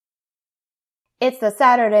It's the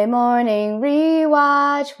Saturday morning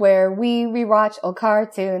rewatch where we rewatch old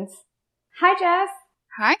cartoons. Hi, Jess.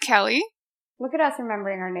 Hi, Kelly. Look at us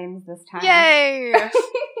remembering our names this time. Yay!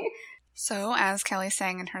 So, as Kelly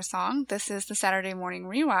sang in her song, this is the Saturday morning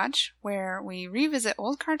rewatch where we revisit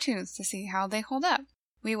old cartoons to see how they hold up.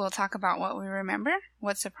 We will talk about what we remember,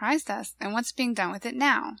 what surprised us, and what's being done with it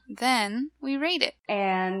now. Then we rate it.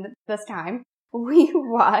 And this time, we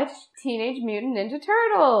watched Teenage Mutant Ninja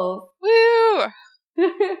Turtles. Woo!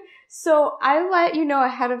 So I let you know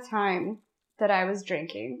ahead of time that I was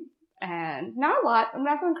drinking. And not a lot. I'm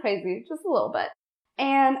not going crazy. Just a little bit.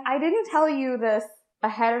 And I didn't tell you this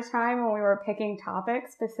ahead of time when we were picking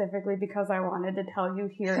topics, specifically because I wanted to tell you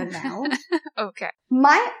here and now. Okay.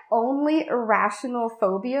 My only irrational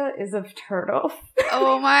phobia is of turtles.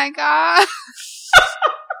 Oh my god.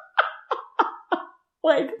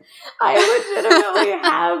 Like, I legitimately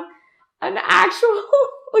have an actual,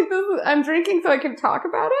 like, this is, I'm drinking so I can talk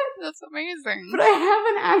about it. That's amazing. But I have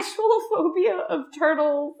an actual phobia of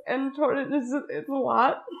turtles, and it's a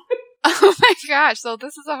lot. Oh my gosh, so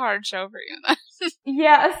this is a hard show for you then.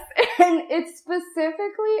 Yes, and it's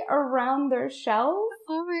specifically around their shells.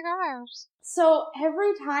 Oh my gosh. So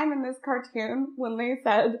every time in this cartoon, when they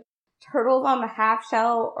said turtles on the half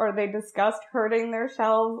shell, or they discussed hurting their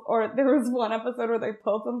shells, or there was one episode where they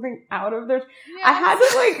pulled something out of their, Yes. I had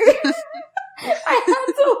to I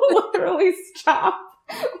had to literally stop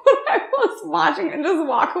when I was watching and just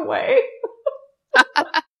walk away.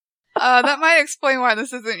 That might explain why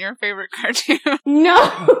this isn't your favorite cartoon.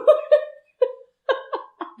 No.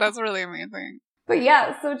 That's really amazing. But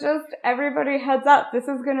yeah, so just everybody heads up. This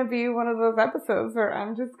is going to be one of those episodes where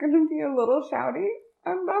I'm just going to be a little shouty,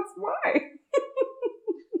 and that's why.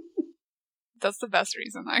 That's the best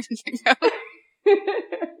reason I can think of.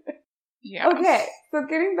 Yeah. Okay, so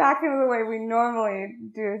getting back into the way we normally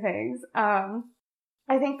do things,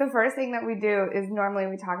 I think the first thing that we do is normally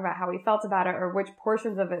we talk about how we felt about it or which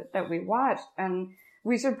portions of it that we watched, and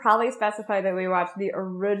we should probably specify that we watched the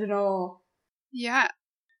original. Yeah.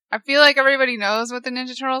 I feel like everybody knows what the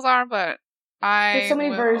Ninja Turtles are, but There's so many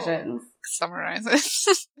will versions. summarize it.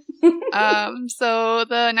 So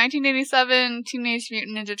the 1987 Teenage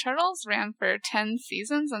Mutant Ninja Turtles ran for 10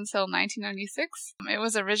 seasons until 1996. It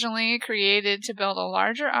was originally created to build a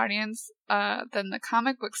larger audience than the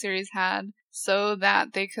comic book series had, so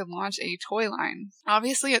that they could launch a toy line.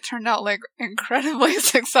 Obviously, it turned out like incredibly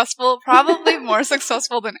successful, probably more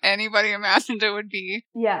successful than anybody imagined it would be.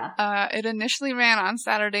 Yeah. It initially ran on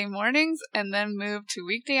Saturday mornings and then moved to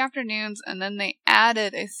weekday afternoons, and then they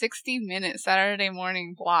added a 60-minute Saturday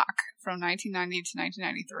morning block from 1990 to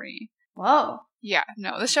 1993. Whoa. Yeah,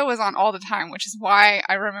 no, the show was on all the time, which is why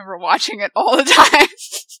I remember watching it all the time.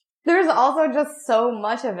 There's also just so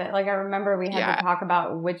much of it. Like, I remember we had Yeah. to talk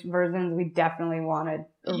about which versions we definitely wanted,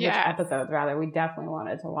 or Yeah. which episodes, rather, we definitely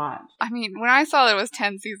wanted to watch. I mean, when I saw that it was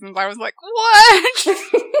 10 seasons, I was like, what?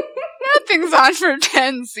 Nothing's on for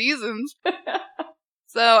 10 seasons.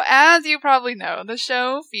 So, as you probably know, the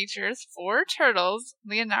show features 4 turtles,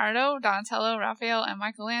 Leonardo, Donatello, Raphael, and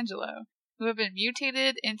Michelangelo, who have been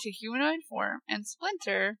mutated into humanoid form, and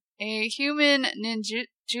Splinter, a human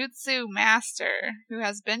ninjutsu master who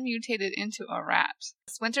has been mutated into a rat.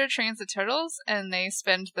 Splinter trains the turtles, and they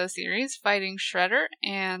spend the series fighting Shredder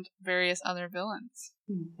and various other villains.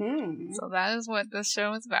 Mm-hmm. So that is what this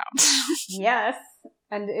show is about. Yes.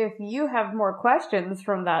 And if you have more questions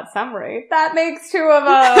from that summary, that makes 2 of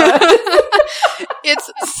us.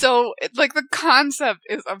 It's so, like, the concept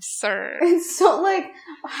is absurd. It's so, like,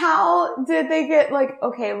 how did they get, like,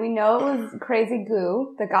 okay, we know it was Crazy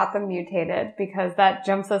Goo that got them mutated, because that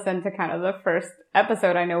jumps us into kind of the first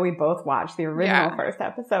episode. I know we both watched the original first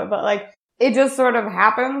episode, but, like, it just sort of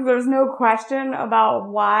happens. There's no question about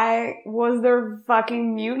why was there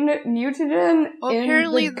fucking mutagen Well, in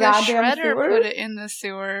apparently the the goddamn Shredder sewer? put it in the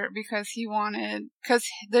sewer because because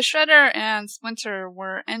the Shredder and Splinter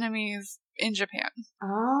were enemies in Japan.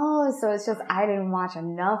 Oh, so it's just I didn't watch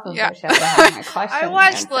enough of Yeah. the show to have my question I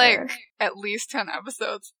watched answered. like at least 10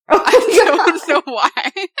 episodes. Oh I don't know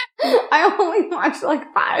why. I only watched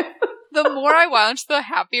like 5. The more I watched, the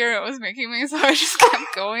happier it was making me, so I just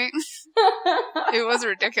kept going. It was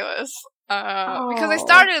ridiculous. Because I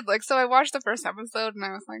started, like, so I watched the first episode and I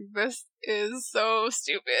was like, this is so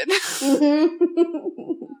stupid.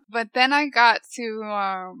 But then I got to,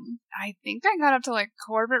 I think I got up to, like,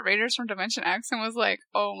 Corbett Raiders from Dimension X and was like,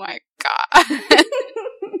 oh my god.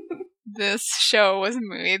 This show was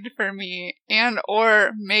made for me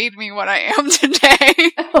or made me what I am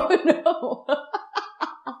today. Oh no.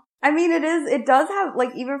 I mean, it does have,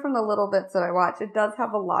 like, even from the little bits that I watch, it does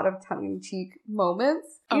have a lot of tongue-in-cheek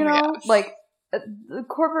moments, you know? Yes. Like, the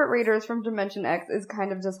corporate raiders from Dimension X is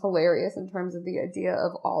kind of just hilarious in terms of the idea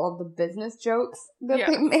of all of the business jokes that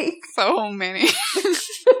they make. So many.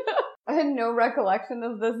 I had no recollection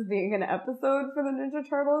of this being an episode for the Ninja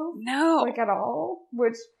Turtles. No. Like, at all.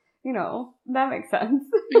 Which, you know, that makes sense.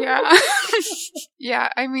 Yeah. Yeah,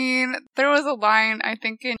 I mean, there was a line, I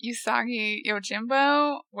think, in Usagi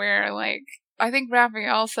Yojimbo, where, like, I think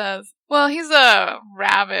Raphael says, well, he's a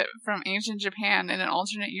rabbit from ancient Japan in an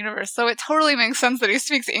alternate universe, so it totally makes sense that he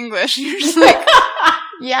speaks English. You're just like...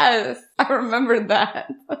 Yes, I remembered that.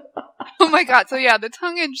 Oh my god, so yeah, the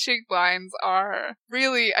tongue-in-cheek lines are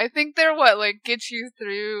really, I think they're what, like, get you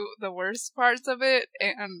through the worst parts of it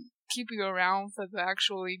and keep you around for the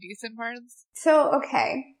actually decent parts. So,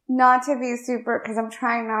 okay, not to be super, because I'm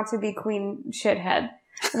trying not to be queen shithead.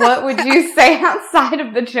 What would you say outside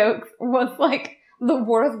of the jokes was, like, the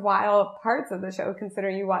worthwhile parts of the show,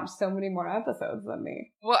 considering you watched so many more episodes than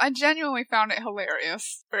me? Well, I genuinely found it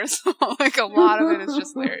hilarious, first of all. Like, a lot of it is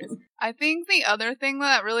just hilarious. I think the other thing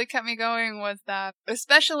that really kept me going was that,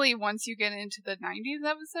 especially once you get into the 90s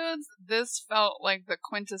episodes, this felt like the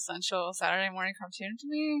quintessential Saturday morning cartoon to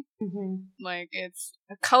me. Mm-hmm. Like, it's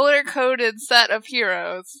a color-coded set of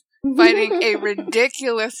heroes fighting a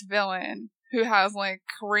ridiculous villain who has, like,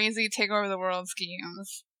 crazy take-over-the-world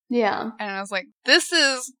schemes. Yeah. And I was like, this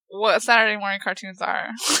is what Saturday morning cartoons are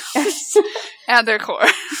at their core.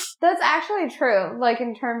 That's actually true. Like,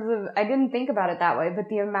 in terms of, I didn't think about it that way, but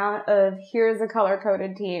the amount of, here's a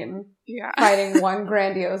color-coded team fighting one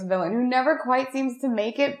grandiose villain who never quite seems to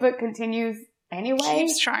make it, but continues anyway.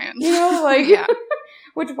 Keeps trying. You know, like,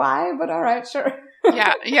 which, why? But alright, sure.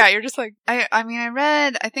 Yeah, you're just like, I mean, I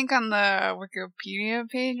read, I think on the Wikipedia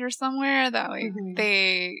page or somewhere that, like,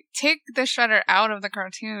 they take the Shredder out of the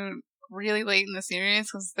cartoon really late in the series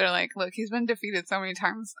because they're like, look, he's been defeated so many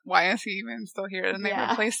times, why is he even still here? And they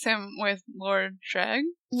replaced him with Lord Shreg.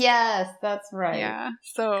 Yes, that's right. Yeah,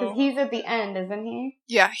 so... because he's at the end, isn't he?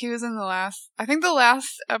 Yeah, he was in the last... I think the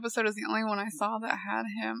last episode is the only one I saw that had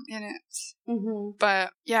him in it. Mm-hmm.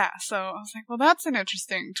 But, yeah, so I was like, well, that's an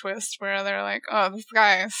interesting twist where they're like, oh, this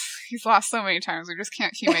guy, he's lost so many times, we just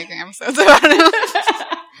can't keep making episodes about him.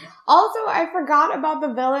 Also, I forgot about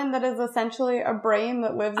the villain that is essentially a brain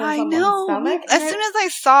that lives in someone's stomach. As soon as I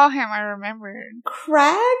saw him, I remembered.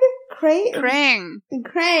 Krang,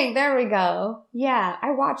 there we go. Yeah,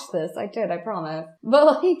 I watched this. I did, I promise. But,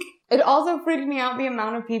 like, it also freaked me out the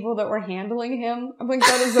amount of people that were handling him. I'm like,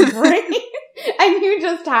 that is a brain. And you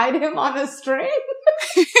just tied him on a string?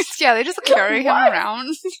 Yeah, they just carry him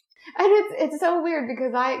around. And it's so weird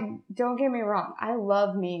because don't get me wrong, I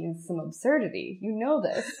love me some absurdity. You know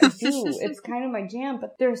this. I do. It's kind of my jam,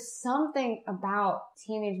 but there's something about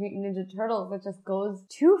Teenage Mutant Ninja Turtles that just goes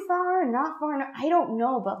too far, not far enough. I don't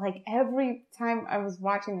know, but like every time I was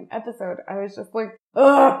watching an episode, I was just like,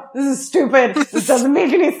 ugh, this is stupid. This doesn't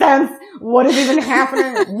make any sense. What is even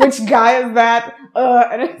happening? Which guy is that?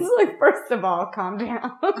 And it's like, first of all, calm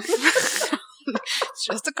down. It's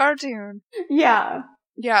just a cartoon. Yeah.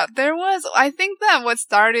 Yeah, I think that what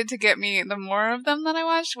started to get me, the more of them that I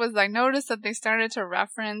watched, was I noticed that they started to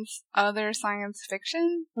reference other science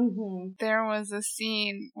fiction. Mm-hmm. There was a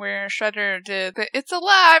scene where Shredder did the It's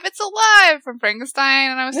alive from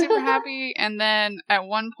Frankenstein, and I was super happy. And then at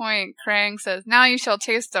one point, Krang says, now you shall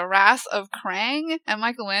taste the wrath of Krang. And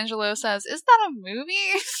Michelangelo says, is that a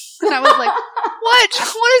movie? And I was like, what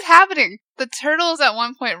is happening? The Turtles at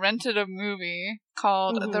one point rented a movie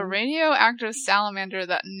called The Radioactive Salamander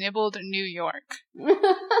That Nibbled New York. And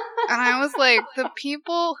I was like, the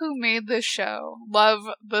people who made this show love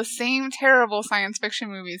the same terrible science fiction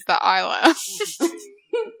movies that I love.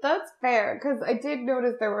 That's fair, because I did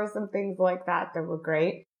notice there were some things like that were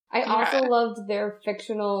great. I also loved their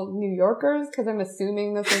fictional New Yorkers, because I'm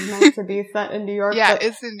assuming this is meant to be set in New York. Yeah,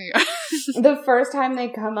 it's in New York. The first time they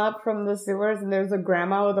come up from the sewers and there's a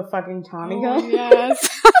grandma with a fucking Tommy gun. Yes.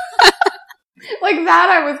 Like that,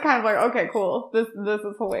 I was kind of like, okay, cool. This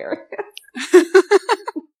is hilarious.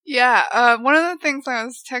 Yeah, one of the things I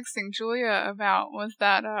was texting Julia about was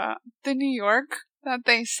that the New York that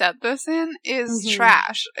they set this in is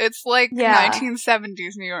trash. It's like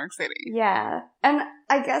 1970s New York City. Yeah. And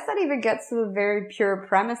I guess that even gets to the very pure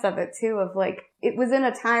premise of it too, of like, it was in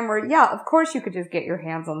a time where, of course you could just get your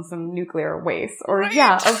hands on some nuclear waste. Or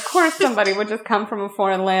of course somebody would just come from a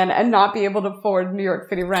foreign land and not be able to afford New York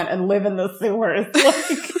City rent and live in the sewers.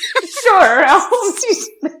 Like, sure, all of these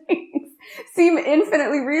things seem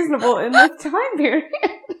infinitely reasonable in this time period.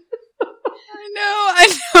 I know.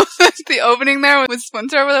 The opening there with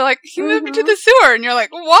Splinter where they're like, he moved into the sewer, and you're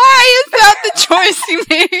like, why is that the choice you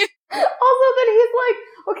made? Also that he's like,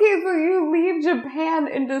 Okay, so you leave Japan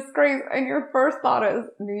in disgrace and your first thought is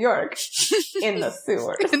New York. In the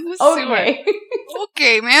sewers. In the okay. sewer.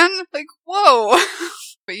 Okay, man. Like, whoa.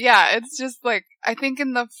 But yeah, it's just like, I think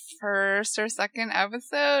in the first or second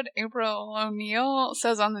episode, April O'Neil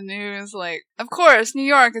says on the news, like, of course, New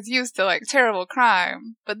York is used to, like, terrible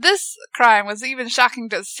crime. But this crime was even shocking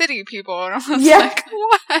to city people. And I was like,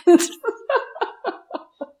 what?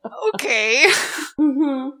 Okay.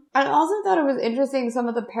 Mm-hmm. I also thought it was interesting some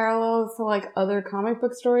of the parallels to like other comic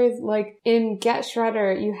book stories. Like in Get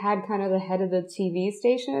Shredder, you had kind of the head of the TV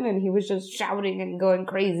station and he was just shouting and going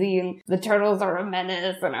crazy and the turtles are a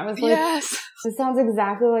menace. And I was like, yes. This sounds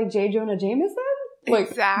exactly like J. Jonah Jameson. Like,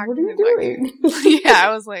 exactly. What are you doing? Yeah,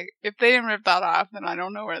 I was like, if they didn't rip that off, then I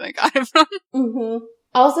don't know where they got it from. Mm-hmm.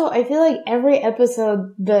 Also, I feel like every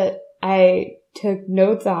episode that I took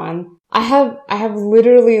notes on, I have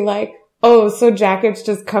literally like, oh, so jackets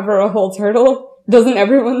just cover a whole turtle? Doesn't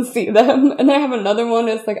everyone see them? And I have another one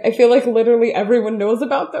that's like, I feel like literally everyone knows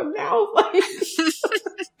about them now. Like,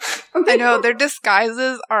 I know, their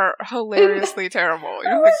disguises are hilariously terrible.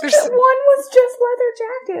 You're like, one was just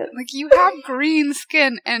leather jacket. Like, you have green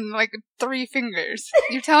skin and like 3 fingers.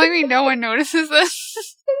 You're telling me no one notices this?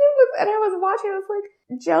 And I was watching, I was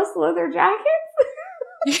like, just leather jackets?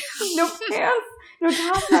 No pants, no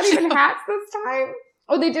tops, not even hats this time.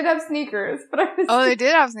 Oh, they did have sneakers, but I was... Oh, they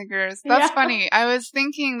did have sneakers. That's Yeah. funny. I was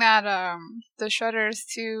thinking that the Shredder's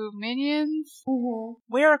 2 minions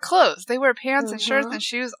wear clothes. They wear pants and shirts and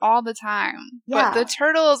shoes all the time. Yeah. But the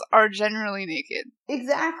turtles are generally naked.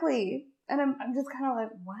 Exactly. And I'm just kind of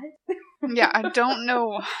like, what? Yeah, I don't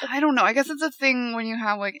know. I guess it's a thing when you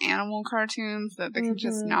have like animal cartoons that they can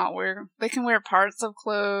just not wear. They can wear parts of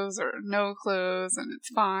clothes or no clothes and it's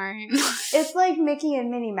fine. It's like Mickey and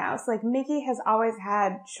Minnie Mouse. Like Mickey has always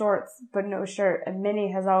had shorts but no shirt, and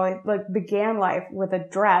Minnie has always like began life with a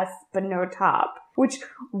dress but no top. Which,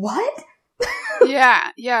 what?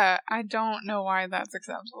 Yeah. I don't know why that's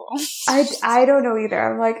acceptable. I don't know either.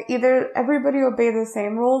 I'm like, either everybody obey the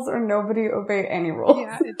same rules or nobody obey any rules.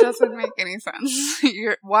 Yeah, it doesn't make any sense.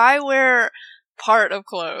 Why wear part of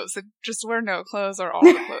clothes? Just wear no clothes or all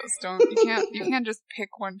the clothes. You can't just pick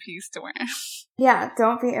one piece to wear. Yeah,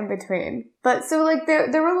 don't be in between. But so like there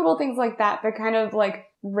were little things like that kind of like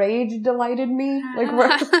rage delighted me. Like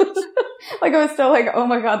like I was still like, oh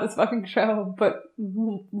my god, this fucking show, but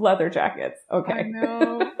leather jackets. Okay. I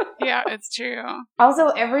know. Yeah, it's true. Also,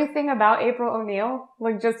 everything about April O'Neil,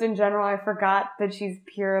 like just in general, I forgot that she's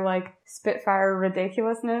pure like Spitfire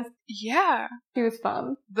ridiculousness. Yeah. She was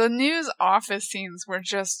fun. The news office scenes were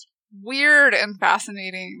just weird and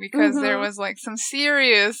fascinating because there was like some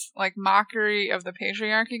serious like mockery of the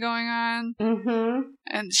patriarchy going on.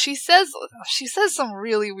 And she says some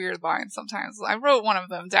really weird lines sometimes. I wrote one of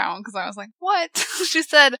them down because I was like, what? She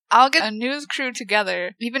said, I'll get a news crew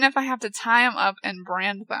together even if I have to tie them up and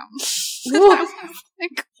brand them.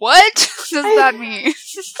 Like, what does that mean?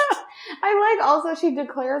 I like also she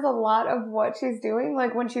declares a lot of what she's doing.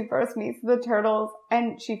 Like when she first meets the turtles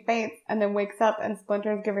and she faints and then wakes up and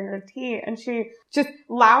Splinter's giving her tea and she just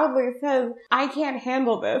loudly says, I can't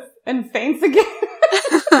handle this, and faints again.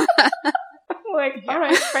 Like, yeah.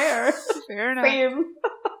 Alright, fair. Fair enough. Same.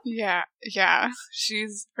 Yeah.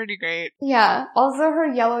 She's pretty great. Yeah. Also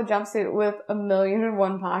her yellow jumpsuit with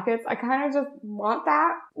 1,000,001 pockets. I kind of just want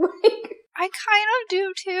that. Like, I kind of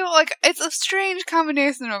do too. Like, it's a strange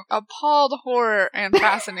combination of appalled horror and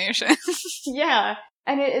fascination. Yeah.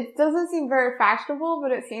 And it doesn't seem very fashionable,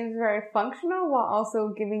 but it seems very functional while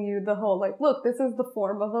also giving you the whole, like, look, this is the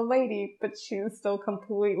form of a lady, but she's still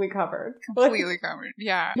completely covered. Completely covered,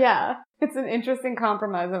 yeah. Yeah. It's an interesting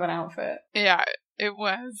compromise of an outfit. Yeah, it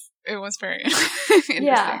was very interesting.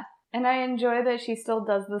 Yeah. And I enjoy that she still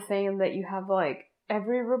does the thing that you have, like,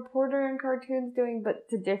 every reporter in cartoons doing, but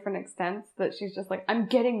to different extents, that she's just like, I'm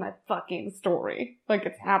getting my fucking story. Like,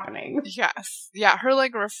 it's happening. Yes. Yeah, her,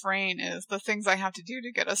 like, refrain is, the things I have to do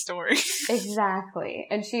to get a story. Exactly.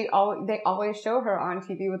 And they always show her on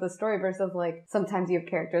TV with a story versus, like, sometimes you have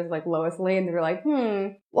characters like Lois Lane, they're like,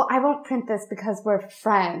 well, I won't print this because we're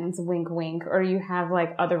friends, wink wink. Or you have,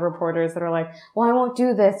 like, other reporters that are like, well, I won't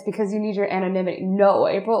do this because you need your anonymity. No,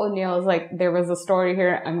 April O'Neil is like, there was a story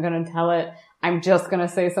here, I'm gonna tell it. I'm just gonna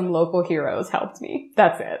say some local heroes helped me.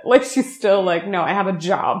 That's it. Like, she's still like, no, I have a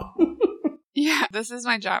job. Yeah, this is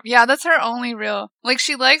my job. Yeah, that's her only real... Like,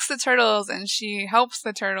 she likes the turtles and she helps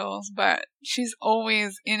the turtles, but she's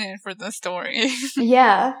always in it for the story.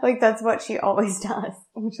 Yeah, like, that's what she always does,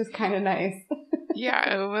 which is kind of nice.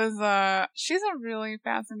 Yeah, it was, she's a really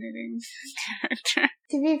fascinating character.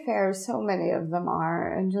 To be fair, so many of them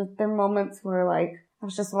are, and just their moments where, like, I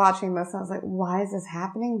was just watching this and I was like, why is this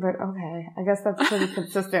happening? But okay, I guess that's pretty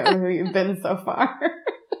consistent with who you've been so far.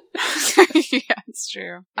 Yeah, it's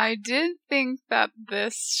true. I did think that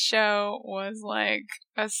this show was like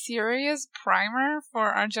a serious primer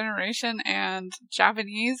for our generation and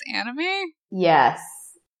Japanese anime. Yes.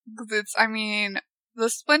 Because the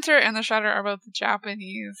Splinter and the Shredder are both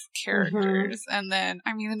Japanese characters. Mm-hmm. And then,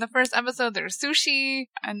 in the first episode, there's sushi.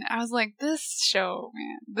 And I was like, this show,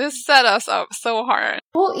 man, this set us up so hard.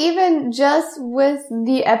 Well, even just with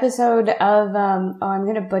the episode of, I'm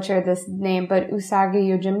going to butcher this name, but Usagi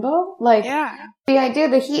Yojimbo. Like, yeah. The idea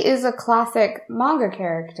that he is a classic manga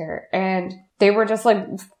character. And they were just like,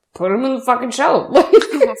 put him in the fucking show.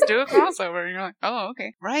 Let's do a crossover. And you're like, oh,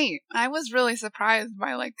 okay. Right. I was really surprised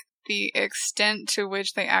by, like, the extent to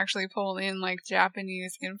which they actually pulled in, like,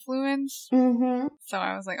 Japanese influence. Mm-hmm. So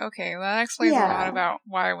I was like, okay, well, that explains a lot about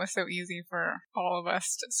why it was so easy for all of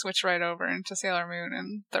us to switch right over into Sailor Moon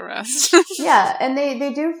and the rest. Yeah, and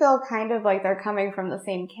they do feel kind of like they're coming from the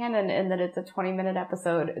same canon in that it's a 20-minute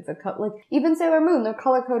episode. It's like, even Sailor Moon, they're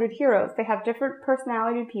color-coded heroes. They have different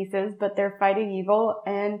personality pieces, but they're fighting evil,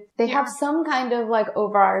 and they have some kind of, like,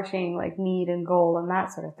 overarching, like, need and goal and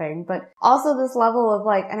that sort of thing. But also this level of,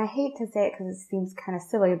 like, and I hate to say it because it seems kind of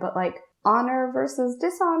silly, but like honor versus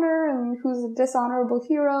dishonor and who's a dishonorable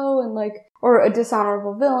hero and like, or a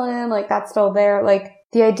dishonorable villain, like that's still there. Like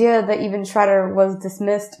the idea that even Shredder was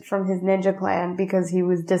dismissed from his ninja clan because he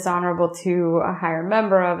was dishonorable to a higher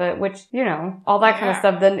member of it, which, you know, all that kind of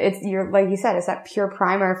stuff, then you're, like you said, it's that pure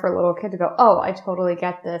primer for a little kid to go, oh, I totally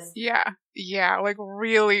get this. Yeah, like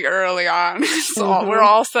really early on. So we're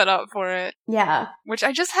all set up for it. Yeah. Which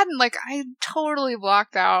I just hadn't, like, I totally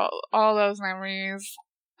blocked out all those memories.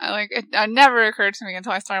 It never occurred to me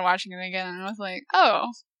until I started watching it again, and I was like,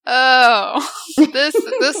 this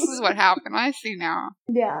is what happened. I see now.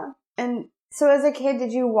 Yeah. And so as a kid,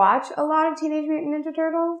 did you watch a lot of Teenage Mutant Ninja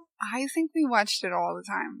Turtles? I think we watched it all the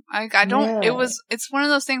time. I don't, really? It's one of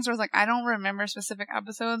those things where it's like, I don't remember specific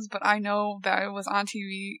episodes, but I know that it was on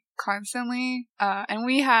TV constantly. And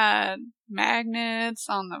we had magnets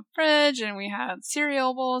on the fridge, and we had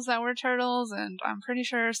cereal bowls that were turtles, and I'm pretty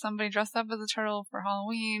sure somebody dressed up as a turtle for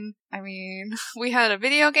Halloween. We had a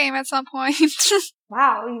video game at some point.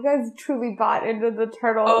 Wow, you guys truly bought into the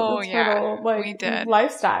turtle, we did.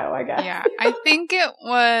 Lifestyle, I guess. Yeah, I think it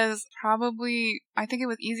was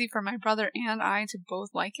easy for my brother and I to both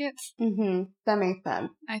like it. Mm-hmm. That makes sense.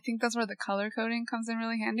 I think that's where the color coding comes in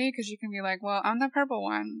really handy, because you can be like, well, I'm the purple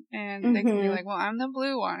one, and they can be like, well, I'm the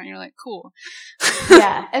blue one, and you're like, cool.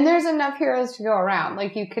 Yeah, and there's enough heroes to go around.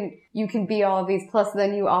 Like, you can be all of these, plus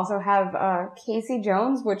then you also have Casey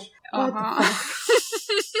Jones, which...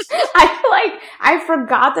 I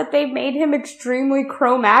forgot that they made him extremely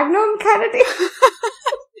Cro-Magnon kind of deal.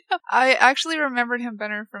 I actually remembered him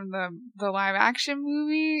better from the live action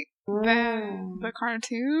movie than the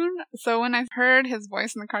cartoon. So when I heard his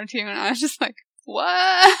voice in the cartoon, I was just like,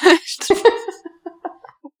 what?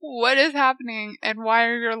 What is happening? And why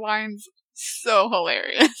are your lines so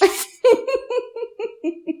hilarious?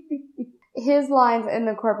 His lines in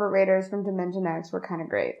the Corporate Raiders from Dimension X were kind of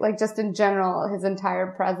great. Like, just in general, his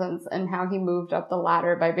entire presence and how he moved up the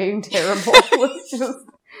ladder by being terrible was just...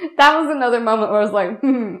 That was another moment where I was like,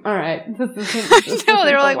 alright, this is I know,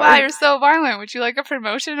 they were like, wow, you're so violent. Would you like a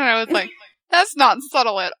promotion? And I was like, that's not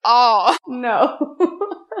subtle at all. No.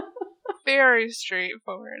 Very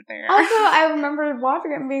straightforward there. Also, I remember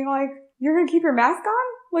watching it and being like, you're gonna keep your mask on?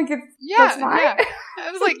 Like, that's fine? Yeah.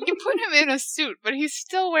 I was like, you put him in a suit, but he's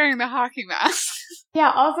still wearing the hockey mask.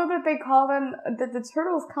 Yeah, also that they called him, that the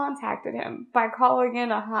Turtles contacted him by calling in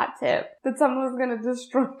a hot tip that someone was gonna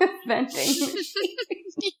destroy his vending machine.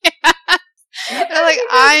 Yeah. They're like,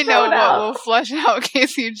 I know what will flush out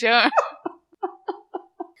Casey Jones.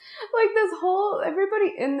 Like, this whole,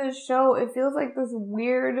 everybody in this show, it feels like this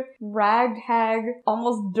weird, ragtag,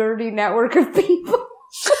 almost dirty network of people.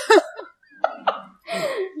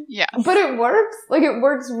 Yes. But it works. Like, it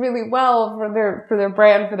works really well for their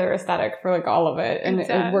brand, for their aesthetic, for, like, all of it. And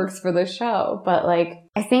it works for the show. But, like,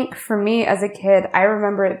 I think for me as a kid, I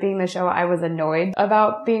remember it being the show I was annoyed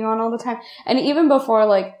about being on all the time. And even before,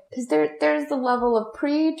 like, because there's the level of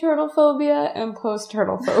pre-turtle phobia and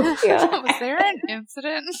post-turtle phobia. Was there an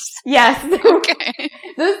incident? Yes. Okay.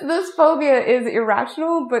 This phobia is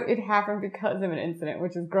irrational, but it happened because of an incident,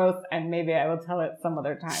 which is gross, and maybe I will tell it some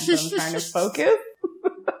other time, so I'm trying to focus.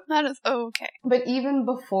 That is okay. But even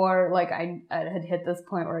before, like, I had hit this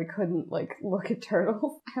point where I couldn't, like, look at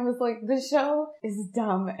turtles, I was like, the show is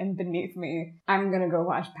dumb and beneath me. I'm gonna go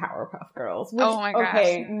watch Powerpuff Girls. Which, oh my gosh.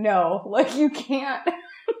 Okay, no. Like, you can't...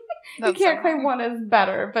 You can't claim one is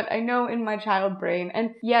better, but I know in my child brain,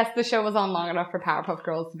 and yes, the show was on long enough for Powerpuff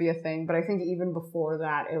Girls to be a thing, but I think even before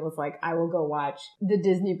that, it was like, I will go watch the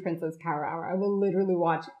Disney Princess Power Hour. I will literally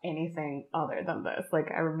watch anything other than this.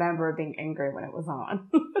 Like, I remember being angry when it was on.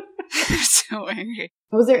 So angry.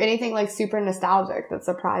 Was there anything like super nostalgic that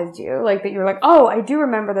surprised you? Like that you were like, oh, I do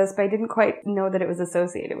remember this, but I didn't quite know that it was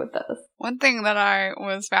associated with this. One thing that I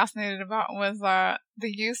was fascinated about was the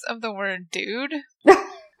use of the word dude.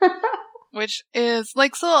 Which is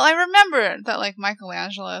like, so I remember that like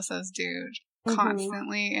Michelangelo says dude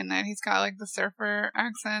constantly and that he's got like the surfer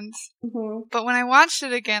accent. But when I watched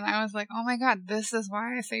it again, I was like, oh my god, this is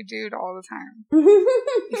why I say dude all the time.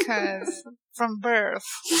 Because from birth,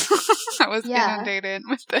 I was inundated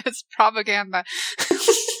with this propaganda.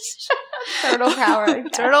 Turtle power.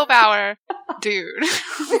 Turtle power. Dude.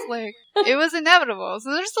 Like, it was inevitable. So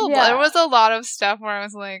there was a lot of stuff where I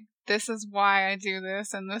was like, this is why I do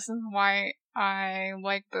this, and this is why I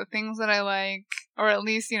like the things that I like, or at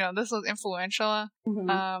least, you know, this was influential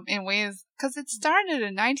in ways, because it started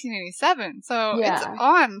in 1987, so it's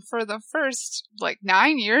on for the first, like,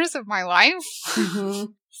 9 years of my life.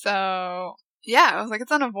 So, yeah, I was like,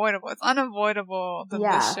 it's unavoidable. It's unavoidable that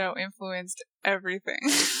this show influenced everything.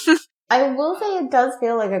 I will say it does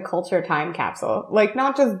feel like a culture time capsule. Like,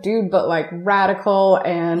 not just dude, but like radical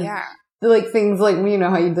and... like things like, you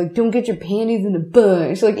know, how you like, don't get your panties in a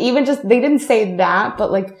bunch. Like, even just, they didn't say that,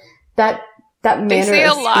 but like, that manner they say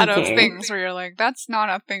a of lot of speaking. things where you're like, that's not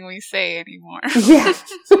a thing we say anymore. Yeah.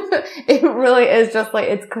 It really is just like,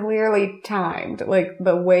 it's clearly timed, like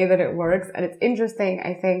the way that it works. And it's interesting,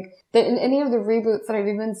 I think, that in any of the reboots that I've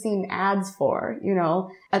even seen ads for, you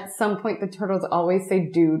know, at some point the turtles always say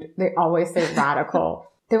dude. They always say radical.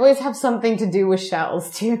 They always have something to do with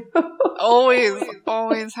shells, too.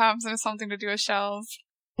 always have something to do with shells.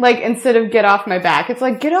 Like, instead of get off my back, it's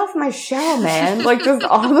like, get off my shell, man. Like, just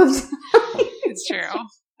all the time. It's true.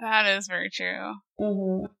 That is very true.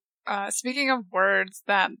 Speaking of words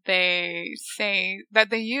that they say, that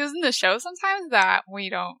they use in the show sometimes that we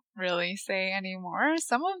don't really say anymore,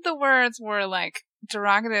 some of the words were like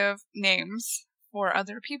derogative names for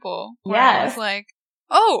other people. Yes. It was like,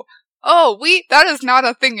 that is not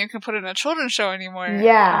a thing you can put in a children's show anymore.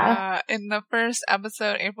 Yeah. In the first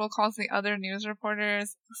episode, April calls the other news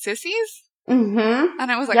reporters sissies. And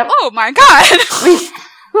I was like, oh my god.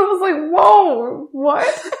 I was like, whoa, what?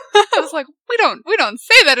 I was like, we don't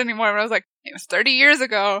say that anymore. But I was like, it was 30 years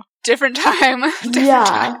ago. Different time. Different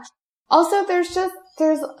time. Also, there's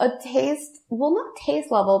a taste, well, not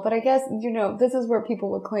taste level, but I guess, you know, this is where people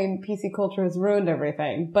would claim PC culture has ruined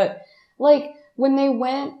everything. But like, when they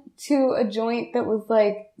went to a joint that was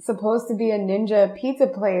like supposed to be a ninja pizza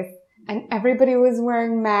place and everybody was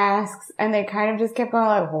wearing masks and they kind of just kept going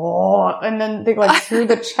like, whoa, and then they like threw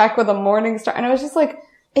the check with a morning star, and I was just like,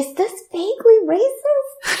 is this vaguely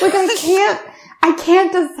racist? Like, I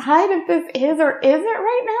can't decide if this is or isn't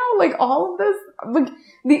right now. Like, all of this, like,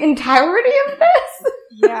 the entirety of this.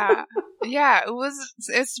 Yeah,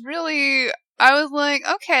 it's really, I was like,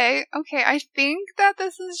 okay, I think that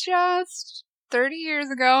this is just 30 years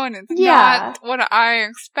ago, and it's not what I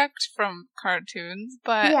expect from cartoons,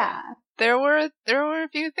 but there were a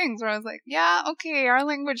few things where I was like, yeah, okay, our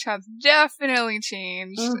language has definitely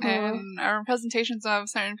changed, and our presentations of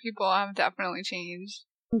certain people have definitely changed.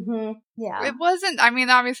 Yeah. It wasn't, I mean,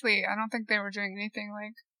 obviously, I don't think they were doing anything,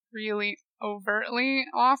 like, really overtly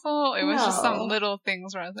awful. It was just some little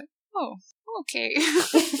things where I was like, oh, okay.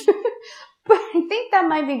 But I think that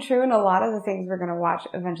might be true in a lot of the things we're going to watch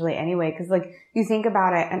eventually anyway, because, like, you think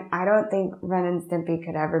about it, and I don't think Ren and Stimpy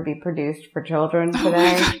could ever be produced for children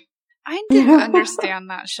today. I didn't understand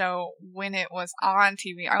that show when it was on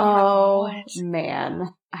TV. I was like, what? Man.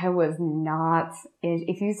 I was not,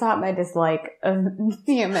 if you thought my dislike of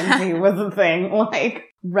TMNT was a thing, like,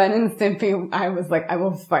 Ren and Stimpy, I was like, I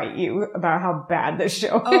will fight you about how bad this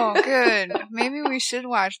show is. Oh, good. Maybe we should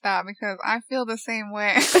watch that, because I feel the same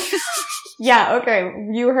way. Yeah, okay.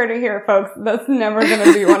 You heard it here, folks. That's never going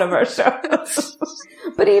to be one of our shows.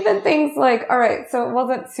 But even things like, all right, so it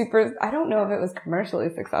wasn't super, I don't know if it was commercially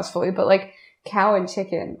successfully, but like Cow and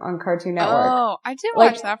Chicken on Cartoon Network. Oh, I did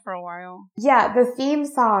watch that for a while. Yeah, the theme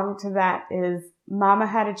song to that is Mama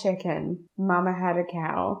had a chicken, Mama had a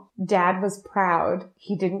cow. Dad was proud,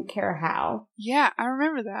 he didn't care how. Yeah, I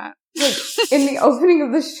remember that. Like, in the opening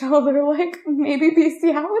of the show, they're like, maybe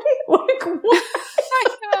bestiality? Like, what?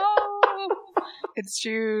 I know. It's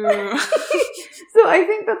true. So I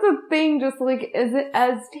think that's a thing, just like, is it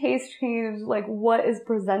as taste change, like what is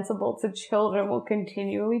presentable to children will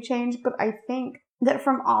continually change. But I think that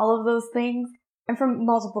from all of those things, And from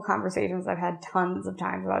multiple conversations I've had tons of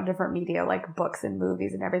times about different media, like books and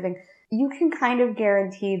movies and everything, you can kind of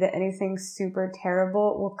guarantee that anything super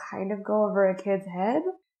terrible will kind of go over a kid's head.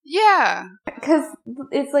 Yeah. Because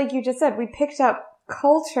it's like you just said, we picked up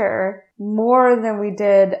culture more than we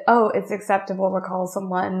did, oh, it's acceptable to call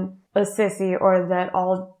someone a sissy, or that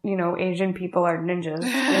all, Asian people are ninjas.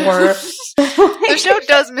 Or the show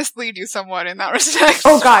does mislead you somewhat in that respect.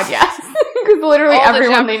 Oh god, yes. Because literally all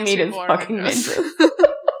everyone they meet is fucking ninjas.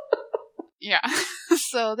 Yeah.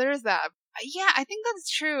 So there's that. Yeah, I think that's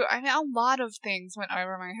true. I mean, a lot of things went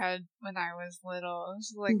over my head when I was little. It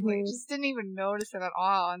was like, I just didn't even notice it at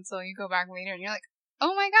all until you go back later and you're like,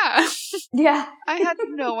 oh my god. Yeah. I had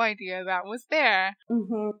no idea that was there.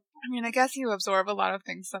 Mm-hmm. I mean, I guess you absorb a lot of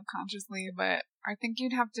things subconsciously, but I think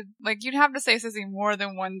you'd have to say sissy more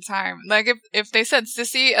than one time. Like, if they said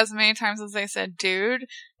sissy as many times as they said dude,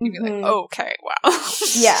 you'd be like, okay, wow.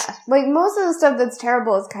 Yeah. Like, most of the stuff that's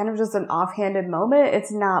terrible is kind of just an offhanded moment.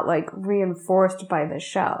 It's not, like, reinforced by the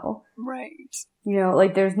show. Right.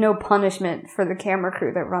 Like, there's no punishment for the camera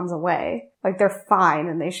crew that runs away. Like, they're fine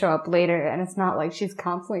and they show up later, and it's not like she's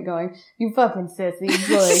constantly going, you fucking sissy,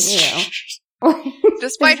 like,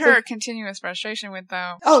 Despite her continuous frustration with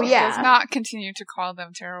them, she does not continue to call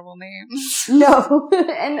them terrible names. No.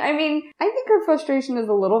 And I mean, I think her frustration is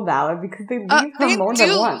a little valid because they leave her more than once. They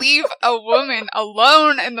do leave a woman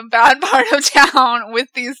alone in the bad part of town with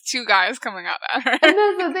these two guys coming out at her. And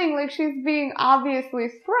that's the thing, like, she's being obviously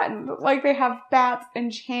threatened. Like, they have bats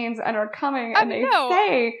and chains and are coming, and they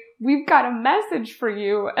say, we've got a message for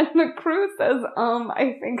you. And the crew says,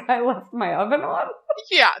 I think I left my oven on.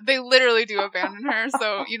 Yeah, they literally do abandon her,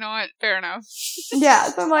 so you know what? Fair enough. Yeah,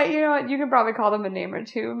 so I'm like, you know what? You could probably call them a name or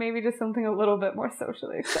two. Maybe just something a little bit more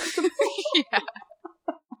socially acceptable. Yeah.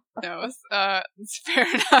 No, it's fair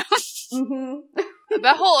enough. Mm-hmm.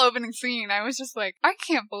 That whole opening scene, I was just like, I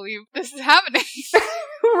can't believe this is happening.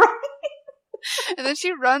 Right. And then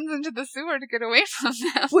she runs into the sewer to get away from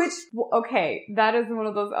them. Which, okay, that is one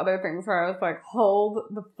of those other things where I was like, hold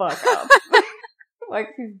the fuck up. Like,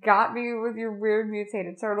 you got me with your weird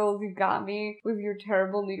mutated turtles, you got me with your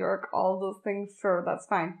terrible New York, all those things, sure, that's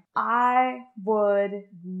fine. I would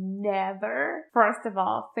never, first of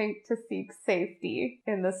all, think to seek safety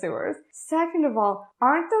in the sewers. Second of all,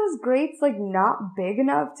 aren't those grates, like, not big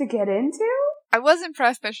enough to get into? I was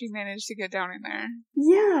impressed that she managed to get down in there.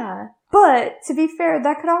 Yeah. But, to be fair,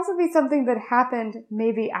 that could also be something that happened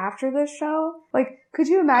maybe after this show. Like, could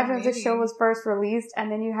you imagine if the show was first released and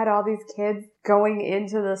then you had all these kids going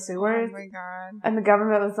into the sewers? Oh my god. And the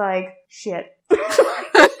government was like, shit.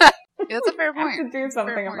 That's a fair point. I have to do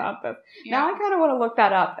something about this. Yeah. Now I kind of want to look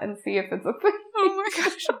that up and see if it's a thing. Oh my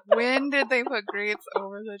gosh. When did they put grates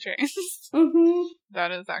over the drains? Mm-hmm.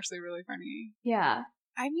 That is actually really funny. Yeah.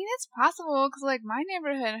 I mean, it's possible, because, like, my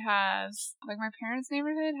neighborhood has, like, my parents'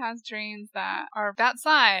 neighborhood has drains that are that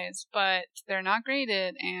size, but they're not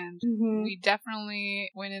graded, and we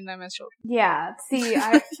definitely went in them as children. Yeah, see,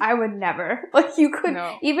 I would never. Like, you could,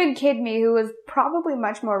 even kid me, who was probably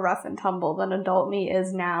much more rough and tumble than adult me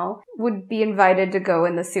is now, would be invited to go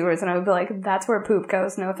in the sewers, and I would be like, that's where poop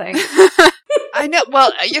goes, no thanks. I know,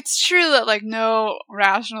 well, it's true that, like, no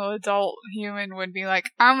rational adult human would be like,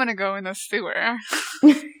 I'm gonna go in the sewer.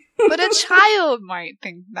 But a child might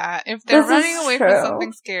think that. If they're running away from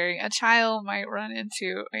something scary, a child might run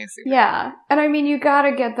into a sewer. Yeah, and I mean, you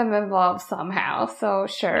gotta get them involved somehow, so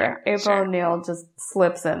sure, April O'Neil just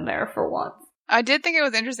slips in there for once. I did think it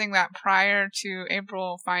was interesting that prior to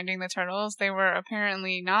April finding the turtles, they were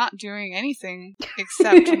apparently not doing anything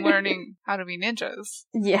except learning how to be ninjas.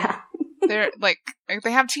 Yeah. They're, like,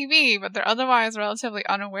 they have TV, but they're otherwise relatively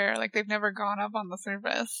unaware. Like, they've never gone up on the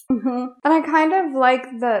surface. Mm-hmm. And I kind of like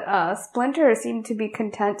that Splinter seemed to be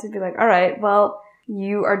content to be like, all right, well,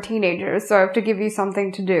 you are teenagers, so I have to give you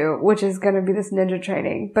something to do, which is going to be this ninja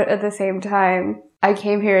training. But at the same time, I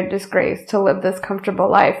came here in disgrace to live this comfortable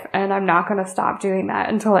life, and I'm not going to stop doing that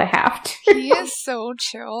until I have to. He is so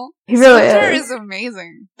chill. He really Splinter is. is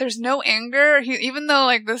amazing. There's no anger. Even though,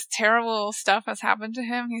 like, this terrible stuff has happened to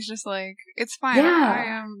him, he's just like, it's fine. Yeah. I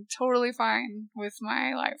am totally fine with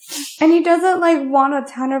my life. And he doesn't, like, want a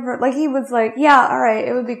ton of... Like, he was like, yeah, alright,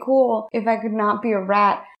 it would be cool if I could not be a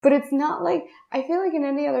rat. But it's not like... I feel like in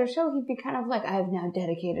any other show, he'd be kind of like, I have now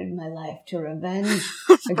dedicated my life to revenge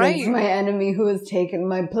against my enemy who has taken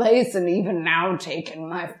my place and even now taken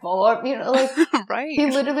my form. You know, like, he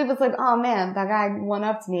literally was like, oh man, that guy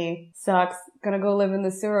one-upped me. Sucks. Gonna go live in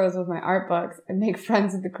the sewers with my art books and make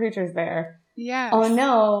friends with the creatures there. Yeah. Oh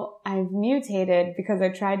no, I've mutated because I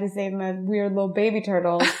tried to save my weird little baby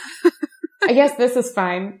turtle. I guess this is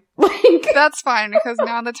fine. Like, that's fine because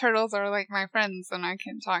now the turtles are like my friends and I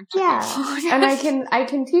can talk to people. And I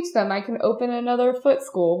can teach them. I can open another Foot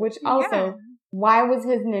school, which also, why was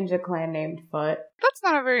his ninja clan named Foot? That's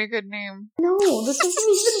not a very good name. No, this doesn't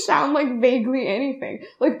even sound like vaguely anything.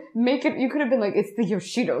 Like, make it, you could have been like, it's the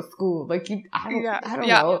Yoshido school. Like, I don't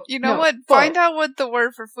know. You know what? Foot. Find out what the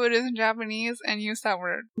word for foot is in Japanese and use that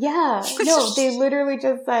word. Yeah. No, they literally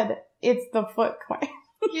just said, it's the Foot clan.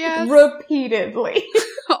 Yes. Repeatedly.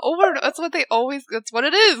 That's what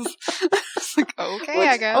it is. It's like, okay,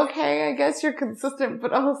 I guess. Okay, I guess you're consistent,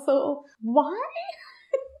 but also, why?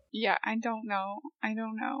 Yeah, I don't know. I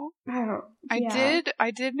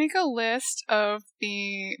did make a list of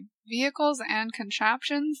the vehicles and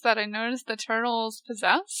contraptions that I noticed the turtles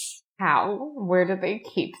possess. How? Where do they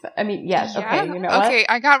keep them? I mean, yes, okay, you know what? Okay,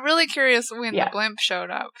 I got really curious when the blimp showed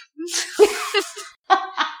up.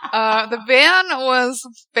 The van was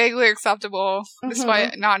vaguely acceptable,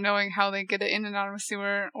 despite not knowing how they get it in and out of a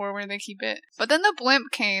sewer or where they keep it. But then the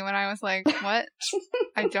blimp came, and I was like, what?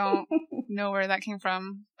 I don't know where that came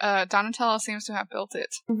from. Donatello seems to have built it.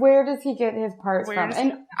 Where does he get his parts from?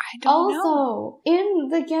 And I don't know. In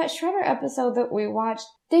the Get Shredder episode that we watched,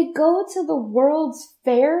 they go to the World's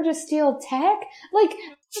Fair to steal tech? Like,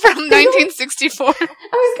 from 1964. I was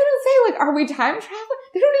gonna say, like, are we time traveling?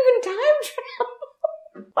 They don't even time travel.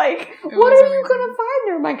 Like, what are you gonna find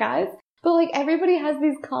there, my guys? But, like, everybody has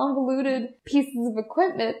these convoluted pieces of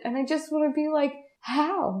equipment, and I just want to be like,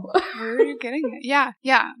 how? Where are you getting it? Yeah.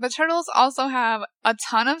 The turtles also have a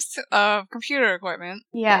ton of computer equipment.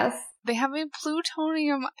 Yes. They have a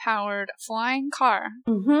plutonium-powered flying car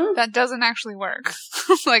that doesn't actually work.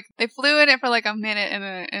 Like, they flew in it for like a minute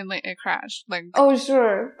and it crashed. Like, oh,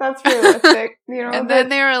 sure. That's realistic. You know, and then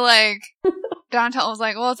they were like, Donatello was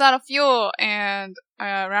like, well, it's out of fuel. And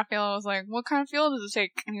Raphael was like, what kind of fuel does it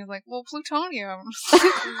take? And he was like, well, plutonium.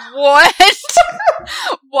 What?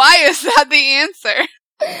 Why is that the answer?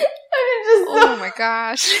 Oh my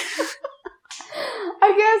gosh.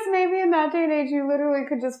 I guess maybe in that day and age you literally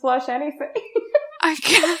could just flush anything. I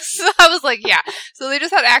guess. I was like, yeah. So they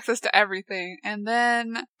just had access to everything. And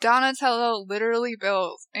then Donatello literally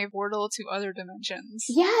built a portal to other dimensions.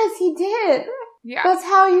 Yes, he did. Yeah. That's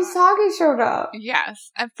how Usagi showed up.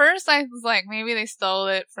 Yes. At first I was like, maybe they stole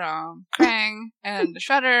it from Krang and the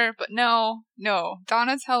Shredder, but no.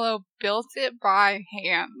 Donatello built it by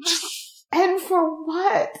hand. And for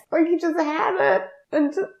what? Like, he just had it.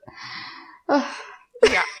 And just...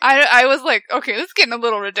 Yeah, I was like, okay, this is getting a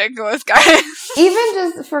little ridiculous, guys. Even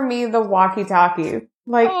just for me, the walkie-talkies.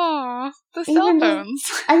 Like, aww, the cell phones.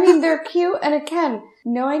 I mean, they're cute, and again,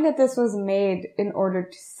 knowing that this was made in order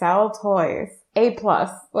to sell toys, A+,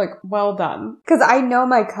 like, well done. Because I know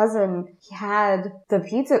my cousin, he had the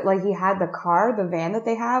pizza, like, he had the car, the van that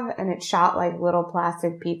they have, and it shot, like, little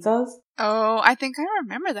plastic pizzas. Oh, I think I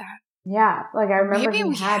remember that. Yeah, like, I remember maybe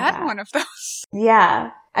he had one of those. Yeah.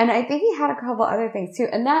 And I think he had a couple other things too.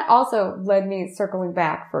 And that also led me circling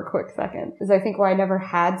back for a quick second. Is I think why I never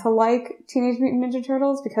had to like Teenage Mutant Ninja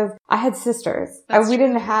Turtles because I had sisters. We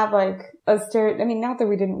didn't have like a I mean, not that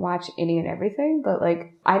we didn't watch any and everything, but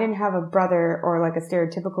like I didn't have a brother or like a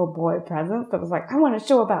stereotypical boy presence that was like, I want a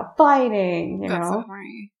show about fighting, you know? That's so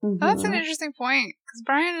funny. That's an interesting point. Because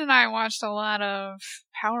Brian and I watched a lot of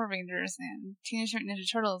Power Rangers and Teenage Mutant Ninja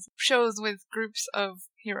Turtles shows with groups of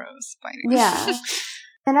heroes fighting. Yeah.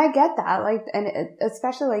 And I get that, like, and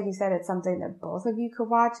especially like you said, it's something that both of you could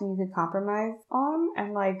watch and you could compromise on.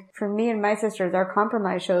 And like, for me and my sisters, our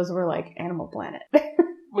compromise shows were like Animal Planet.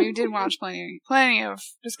 We did watch plenty of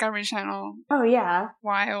Discovery Channel. Oh yeah,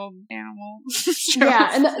 wild animal shows. Yeah,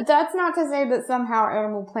 and that's not to say that somehow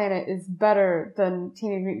Animal Planet is better than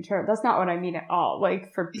Teenage Mutant Turtles. That's not what I mean at all.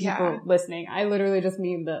 Like for people listening, I literally just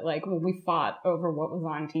mean that like when we fought over what was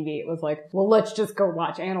on TV, it was like, well, let's just go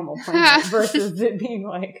watch Animal Planet versus it being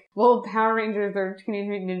like, well, Power Rangers or Teenage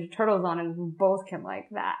Mutant Ninja Turtles on, and we both can like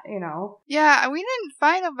that, you know? Yeah, we didn't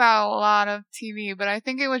fight about a lot of TV, but I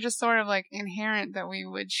think it was just sort of like inherent that we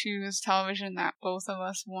would choose television that both of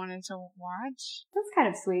us wanted to watch. That's kind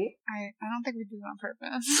of sweet. I don't think we did it on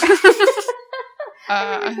purpose.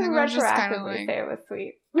 I think we retroactively say it was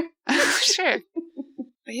sweet. Sure.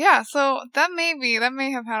 But yeah, so that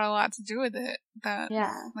may have had a lot to do with it. That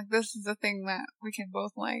like this is the thing that we can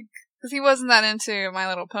both like. Because he wasn't that into My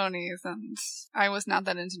Little Ponies, and I was not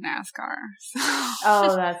that into NASCAR. So.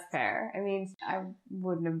 Oh, that's fair. I mean, I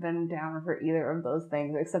wouldn't have been down for either of those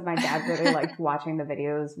things, except my dad really liked watching the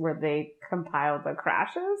videos where they compiled the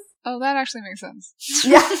crashes. Oh, that actually makes sense.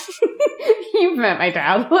 Yeah. You've met my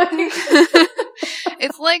dad. Like.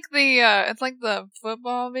 It's like the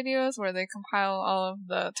football videos where they compile all of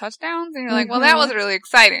the touchdowns, and you're like, well, that was really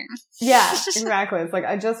exciting. Yeah, exactly. It's like,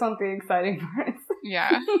 I just want the exciting parts.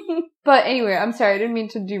 Yeah. But anyway, I'm sorry, I didn't mean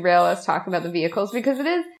to derail us talking about the vehicles, because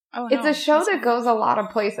it's a show that goes a lot of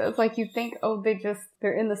places. Like, you think, oh,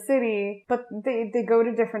 they're in the city, but they go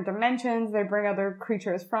to different dimensions. They bring other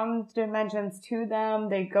creatures from dimensions to them.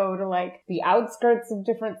 They go to, like, the outskirts of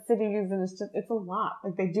different cities, and it's a lot.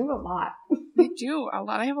 Like, they do a lot. They do a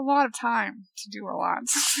lot. They have a lot of time to do a lot.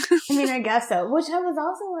 I mean, I guess so. Which I was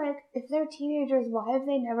also like, if they're teenagers, why have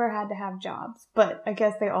they never had to have jobs? But I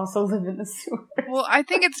guess they also live in the sewers. Well, I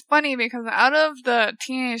think it's funny because out of the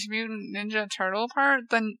Teenage Mutant Ninja Turtle part,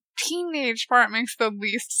 the teenage part makes the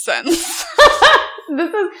least sense.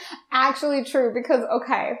 This is actually true because,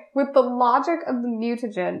 okay, with the logic of the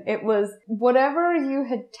mutagen, it was whatever you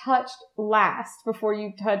had touched last before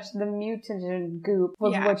you touched the mutagen goop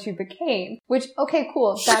was what you became. Which, okay,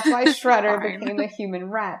 cool. That's why Shredder became a human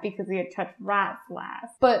rat, because he had touched rats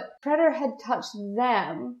last. But Shredder had touched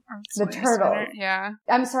them, the turtles. Yeah.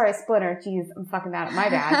 I'm sorry, Splinter. Jeez, I'm fucking that up. My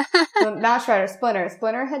bad. Not Shredder, Splinter.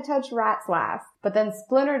 Splinter had touched rats last. But then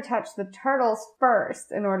Splinter touched the turtles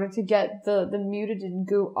first in order to get the mutagen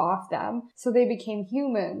goo off them. So they became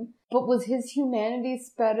human. But was his humanity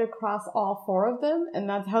spread across all four of them? And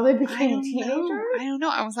that's how they became teenagers? I don't know.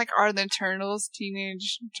 I was like, are the turtles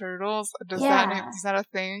teenage turtles? Is that a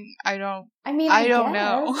thing? I don't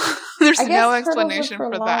know. There's no explanation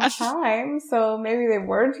for that. Time, so maybe they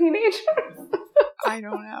were teenagers? I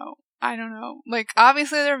don't know. Like,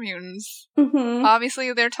 obviously they're mutants. Mm-hmm.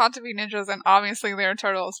 Obviously they're taught to be ninjas, and obviously they're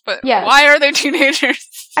turtles. But why are they teenagers?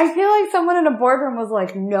 I feel like someone in a boardroom was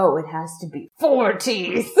like, no, it has to be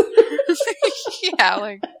 40s. Yeah,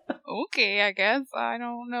 like, okay, I guess. I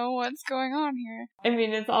don't know what's going on here. I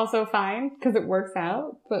mean, it's also fine, because it works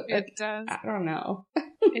out. But it does. I don't know.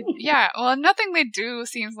 Well, nothing they do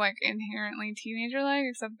seems like inherently teenager-like,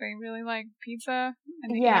 except they really like pizza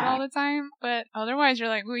and they eat it all the time. But otherwise, you're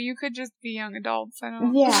like, well, you could just be young adults.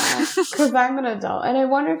 Yeah, because I'm an adult. And I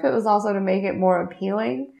wonder if it was also to make it more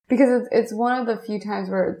appealing. Because it's one of the few times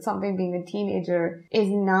where something being a teenager is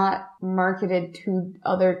not marketed to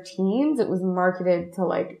other teens. It was marketed to,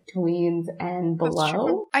 like, tweens and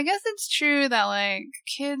below. I guess it's true that, like,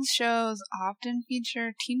 kids shows often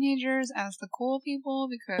feature teenagers as the cool people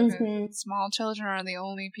because small children are the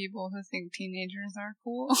only people who think teenagers are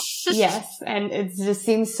cool. Yes, and it just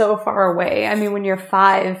seems so far away. I mean, when you're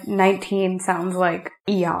 5, 19 sounds like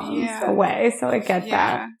eons away, so I get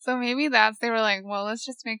that. So maybe they were like, well, let's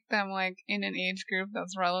just make them, like, in an age group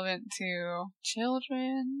that's relevant to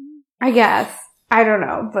children. I guess. I don't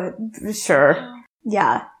know, but sure.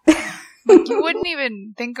 Yeah. Like, you wouldn't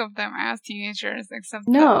even think of them as teenagers, except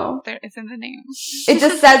it's in the name. It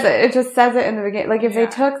just says it. It just says it in the beginning. Like, if they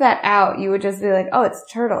took that out, you would just be like, oh, it's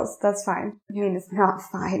turtles. That's fine. I mean, it's not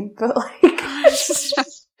fine, but, like...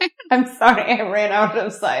 I'm sorry, I ran out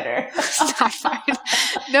of cider. It's not fine.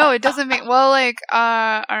 No, it doesn't make... Well, like,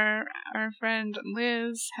 our friend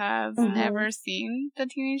Liz has never seen the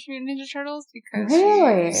Teenage Mutant Ninja Turtles because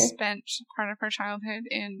she spent part of her childhood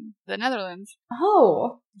in the Netherlands.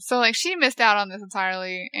 Oh. So, like, she missed out on this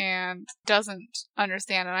entirely and doesn't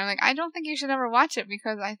understand it. I'm like, I don't think you should ever watch it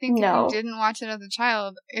because I think if you didn't watch it as a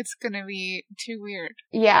child, it's gonna be too weird.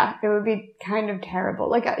 Yeah, it would be kind of terrible.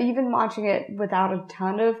 Like, even watching it without a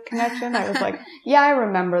ton of connection, I was like, yeah, I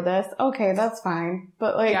remember this. Okay, that's fine.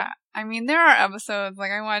 But, like... Yeah. I mean, there are episodes,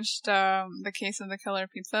 like, I watched The Case of the Killer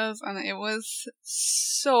Pizzas, and it was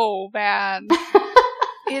so bad.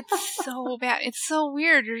 It's so bad. It's so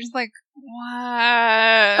weird. You're just like,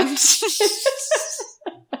 what?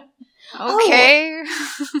 Okay.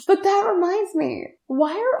 Oh, but that reminds me,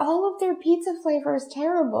 why are all of their pizza flavors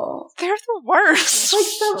terrible? They're the worst.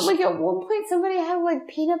 Like at one point somebody had like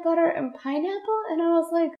peanut butter and pineapple, and I was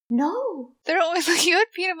like, no. They're always like, you had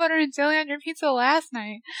peanut butter and jelly on your pizza last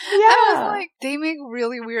night. Yeah. I was like, they make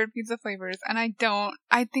really weird pizza flavors, and I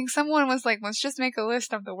think someone was like, let's just make a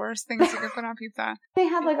list of the worst things you can put on pizza. They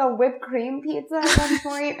had like a whipped cream pizza at one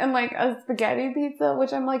point, and like a spaghetti pizza,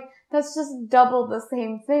 which I'm like, that's just double the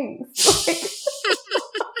same things. Like,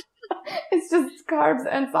 it's just carbs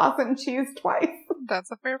and sauce and cheese twice. That's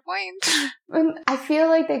a fair point. And I feel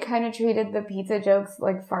like they kind of treated the pizza jokes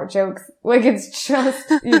like fart jokes. Like, it's just,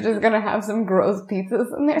 you're just gonna have some gross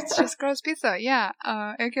pizzas in there. It's just gross pizza, yeah.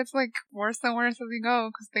 It gets, like, worse and worse as you go,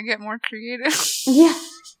 because they get more creative. Yeah.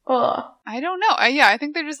 Ugh. I don't know. I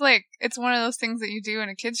think they're just, like, it's one of those things that you do in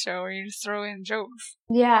a kid's show where you just throw in jokes.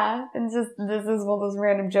 Yeah, and just, this is one of those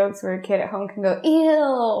random jokes where a kid at home can go,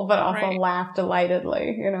 ew, but also laugh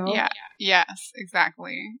delightedly, you know? Yeah. Yes,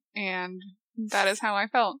 exactly. And That is how I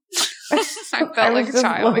felt. I felt like a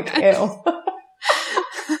child again. Ew.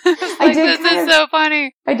 This is so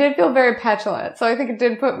funny. I did feel very petulant, so I think it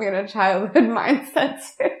did put me in a childhood mindset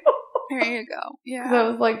too. There you go. Yeah. I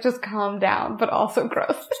was like, just calm down, but also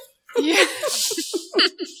gross. Yeah.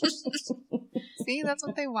 See, that's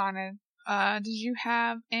what they wanted. Did you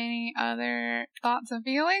have any other thoughts and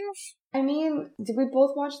feelings? I mean, did we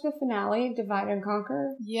both watch the finale, Divide and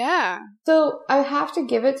Conquer? Yeah. So I have to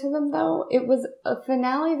give it to them though. It was a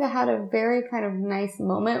finale that had a very kind of nice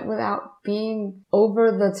moment without being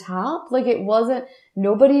over the top. Like it wasn't,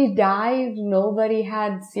 nobody died, nobody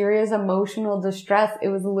had serious emotional distress. It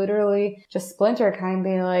was literally just Splinter kind of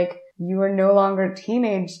being like, you are no longer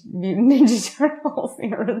teenage Mutant Ninja Turtles.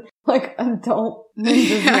 You're like adult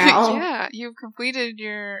ninjas now. Yeah, you've completed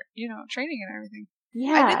your, training and everything.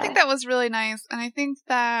 Yeah. I did think that was really nice. And I think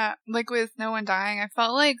that, like with no one dying, I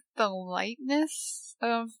felt like the lightness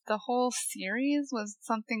of the whole series was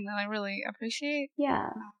something that I really appreciate. Yeah.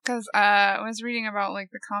 Because I was reading about, like,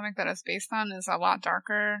 the comic that it's based on is a lot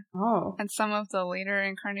darker. Oh. And some of the later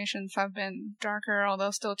incarnations have been darker, although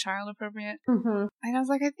still child appropriate. Mm-hmm. And I was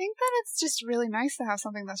like, I think that it's just really nice to have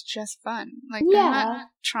something that's just fun. Like, Yeah. they're not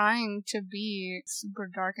trying to be super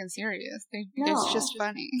dark and serious. It's just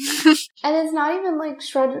funny. And it's not even like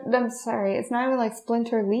it's not even like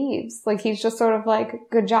Splinter leaves. Like he's just sort of like,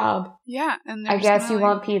 good job. Yeah. And I guess you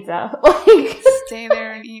want pizza. Stay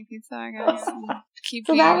there and eat pizza, I guess. And keep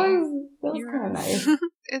so that was kind of nice.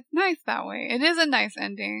 It's nice that way. It is a nice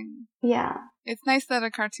ending. Yeah. It's nice that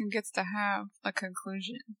a cartoon gets to have a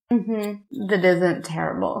conclusion. Mm-hmm. That isn't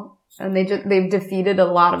terrible. And they've defeated a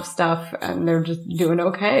lot of stuff and they're just doing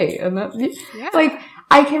okay. And like,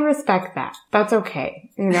 I can respect that. That's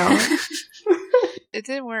okay, It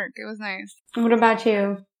did work. It was nice. What about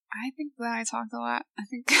you? I think that I talked a lot. I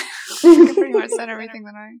think I pretty much said everything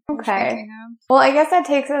that I was thinking of. Well, I guess that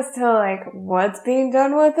takes us to, like, what's being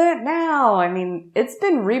done with it now? I mean, it's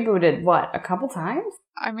been rebooted, a couple times?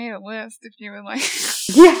 I made a list if you would like.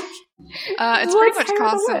 Yeah. It's pretty much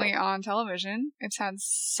constantly on television. It's had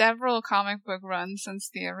several comic book runs since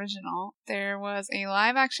the original. There was a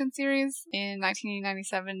live action series in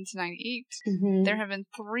 1997 to 98. Mm-hmm. There have been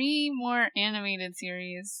 3 more animated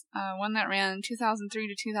series. One that ran 2003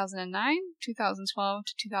 to 2009, 2012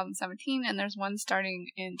 to 2017, and there's one starting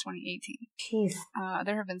in 2018. Jeez.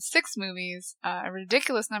 There have been 6 movies, a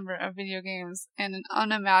ridiculous number of video games, and an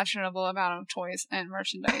unimaginable amount of toys and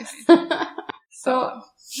merchandise. So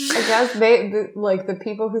I guess the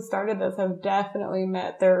people who started this have definitely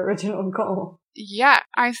met their original goal. Yeah,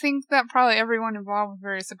 I think that probably everyone involved was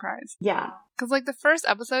very surprised. Yeah. Because, like, the first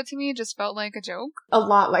episode to me just felt like a joke. A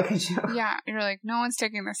lot like a joke. Yeah, you're like, no one's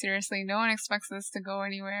taking this seriously. No one expects this to go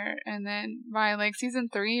anywhere. And then by, like, season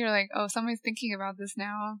 3, you're like, oh, somebody's thinking about this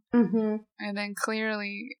now. Mm-hmm. And then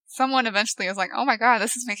clearly, someone eventually was like, oh my god,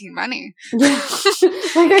 this is making money. Yeah.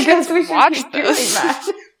 Like, I guess we should watch this.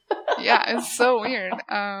 That. Yeah, it's so weird.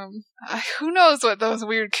 Who knows what those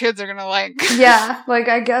weird kids are gonna like. Yeah, like,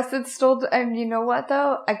 I guess it's still, and you know what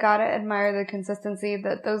though? I gotta admire the consistency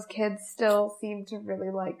that those kids still seem to really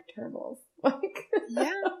like turtles. Like,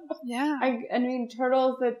 yeah. I mean,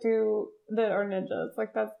 turtles that are ninjas.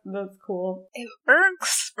 Like, that's cool. It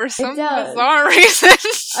irks for some bizarre reason.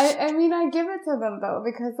 I mean, I give it to them though,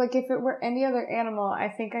 because like, if it were any other animal, I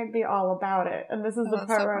think I'd be all about it. And this is the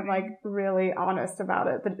part where I'm like really honest about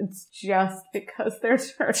it, that it's just because they're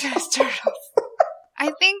turtles. Just turtles.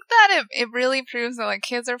 I think that it really proves that, like,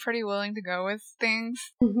 kids are pretty willing to go with things.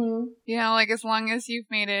 Mm-hmm. Like, as long as you've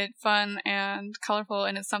made it fun and colorful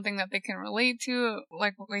and it's something that they can relate to,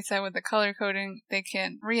 like what we said with the color coding, they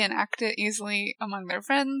can reenact it easily among their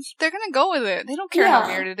friends. They're gonna go with it. They don't care how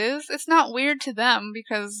weird it is. It's not weird to them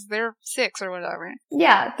because they're 6 or whatever.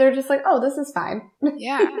 Yeah, they're just like, oh, this is fine.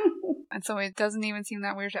 Yeah. And so it doesn't even seem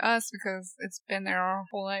that weird to us because it's been there our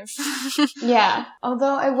whole life. Yeah.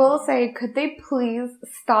 Although I will say, could they please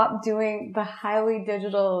stop doing the highly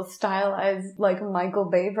digital, stylized, like, Michael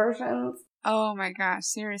Bay versions? Oh my gosh,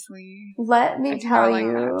 seriously. Let me tell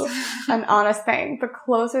you an honest thing. The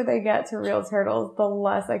closer they get to real turtles, the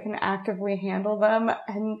less I can actively handle them.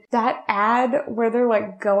 And that ad where they're,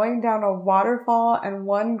 like, going down a waterfall and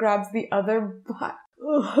one grabs the other by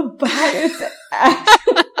its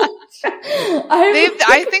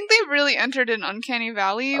I think they've really entered an uncanny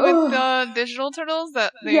valley with the digital turtles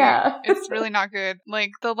it's really not good. Like,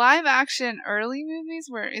 the live action early movies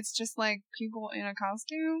where it's just like people in a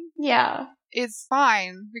costume. Yeah. it's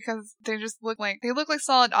fine because they look like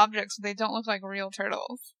solid objects, but they don't look like real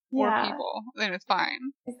turtles. Or people, then it's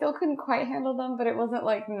fine. I still couldn't quite handle them, but it wasn't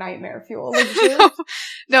like nightmare fuel. Like,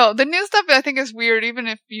 no, the new stuff I think is weird, even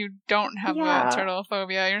if you don't have a turtle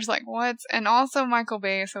phobia. You're just like, what? And also Michael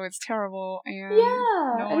Bay, so it's terrible, and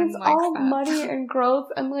no one and it's likes all that. muddy and gross.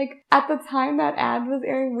 And like at the time that ad was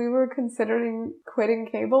airing, we were considering quitting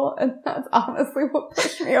cable, and that's honestly what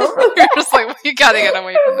pushed me over. You're just like, well, you gotta get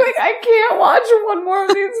away from this. Like, I can't watch one more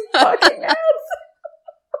of these fucking ads.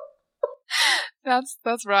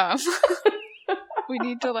 That's rough. We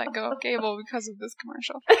need to let go of cable because of this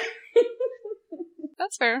commercial.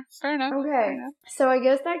 That's fair. Fair enough. Okay. Fair enough. So I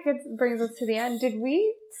guess that brings us to the end. Did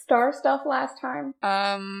we star stuff last time?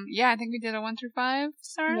 Yeah, I think we did a 1 through 5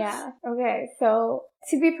 stars. Yeah. Okay. So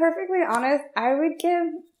to be perfectly honest, I would give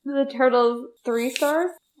the Turtles 3 stars.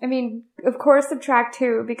 I mean, of course, subtract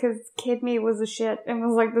 2 because kid me was a shit and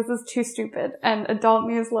was like, this is too stupid. And adult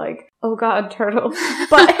me is like, oh god, turtles.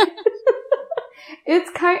 But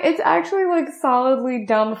it's actually like solidly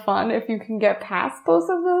dumb fun if you can get past both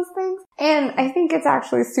of those things. And I think it's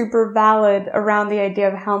actually super valid around the idea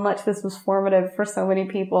of how much this was formative for so many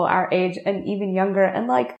people our age and even younger. And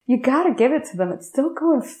like, you gotta give it to them. It's still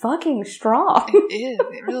going fucking strong. It is.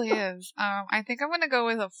 It really is. I think I'm gonna go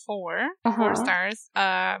with a 4. 4 stars.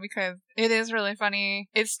 Because it is really funny.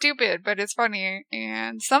 It's stupid, but it's funny.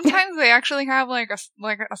 And sometimes they actually have like a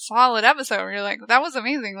solid episode where you're like, that was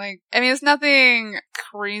amazing. Like, I mean, it's nothing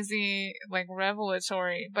crazy, like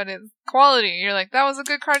revelatory, but it's quality. You're like, that was a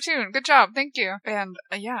good cartoon. Good job. Thank you. And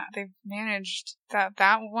yeah, they've managed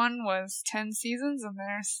that one was 10 seasons and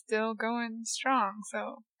they're still going strong.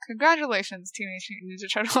 So congratulations, Teenage Mutant Ninja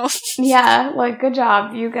Turtles. Yeah, like, good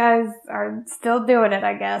job. You guys are still doing it,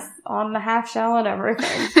 I guess, on the half shell and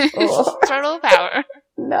everything. Turtle power.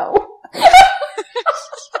 No.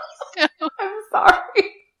 I'm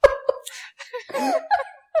sorry.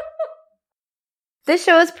 This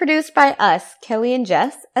show is produced by us, Kelly and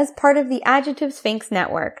Jess, as part of the Adjective Sphinx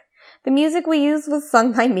Network. The music we used was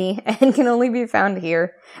sung by me and can only be found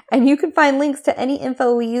here. And you can find links to any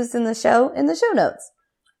info we used in the show notes.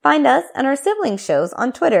 Find us and our sibling shows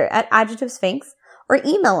on Twitter at Adjective Sphinx or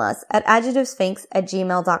email us at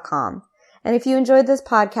adjectivesphinx@gmail.com. And if you enjoyed this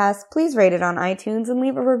podcast, please rate it on iTunes and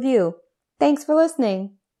leave a review. Thanks for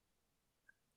listening.